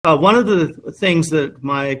One of the things that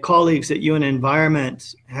my colleagues at UN Environment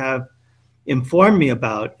have informed me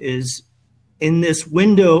about is in this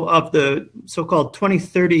window of the so-called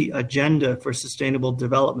 2030 Agenda for Sustainable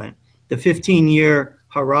Development, the 15-year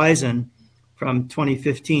horizon from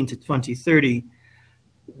 2015 to 2030,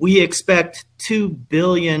 we expect 2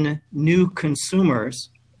 billion new consumers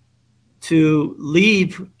to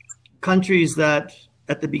leave countries that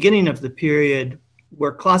at the beginning of the period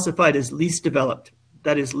were classified as least developed,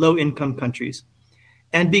 that is low-income countries,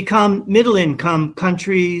 and become middle-income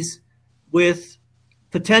countries with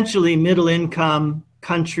potentially middle-income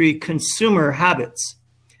country consumer habits.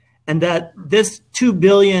 And that this 2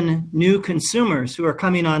 billion new consumers who are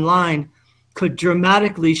coming online could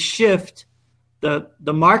dramatically shift the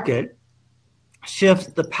market,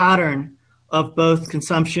 shift the pattern of both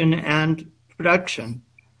consumption and production.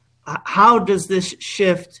 How does this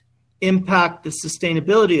shift impact the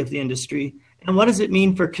sustainability of the industry? And what does it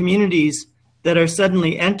mean for communities that are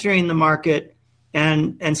suddenly entering the market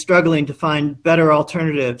and struggling to find better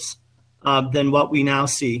alternatives than what we now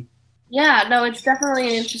see? Yeah, no, it's definitely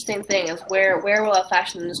an interesting thing is where will a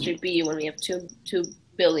fashion industry be when we have 2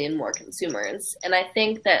 billion more consumers? And I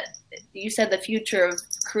think that you said the future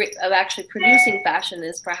of actually producing fashion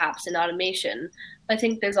is perhaps in automation. I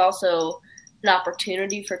think there's also an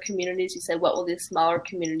opportunity for communities. You said, what will these smaller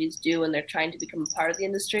communities do when they're trying to become a part of the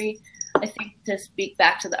industry? I think to speak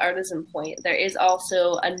back to the artisan point, there is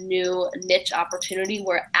also a new niche opportunity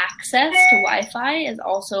where access to Wi-Fi is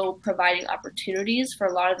also providing opportunities for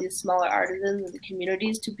a lot of these smaller artisans and the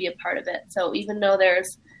communities to be a part of it. So even though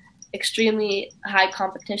there's extremely high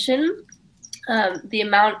competition, the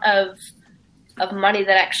amount of money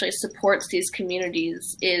that actually supports these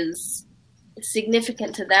communities is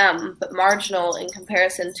significant to them, but marginal in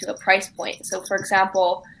comparison to a price point. So for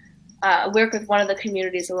example, I work with one of the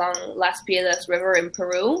communities along Las Piedras River in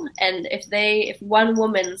Peru, and if one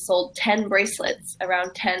woman sold 10 bracelets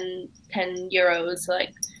around 10 euros, so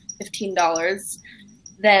like $15,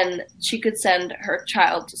 then she could send her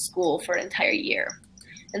child to school for an entire year.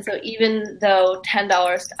 And so even though $10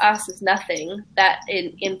 to us is nothing, that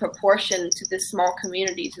in proportion to this small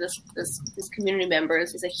community, to this community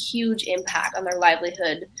members, is a huge impact on their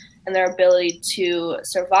livelihood and their ability to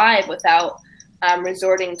survive without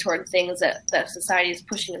resorting toward things that society is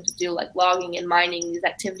pushing them to do, like logging and mining, these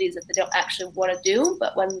activities that they don't actually want to do.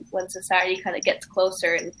 But when society kind of gets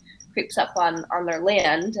closer and creeps up on their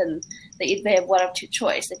land, and they have one of two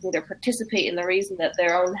choices. They can either participate in the reason that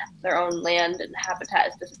their own land and habitat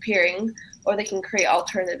is disappearing, or they can create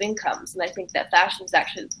alternative incomes. And I think that fashion is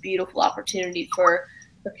actually a beautiful opportunity for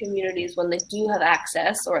communities when they do have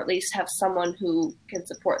access, or at least have someone who can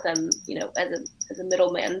support them, as a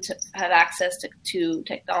middleman, to have access to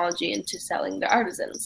technology and to selling their artisans.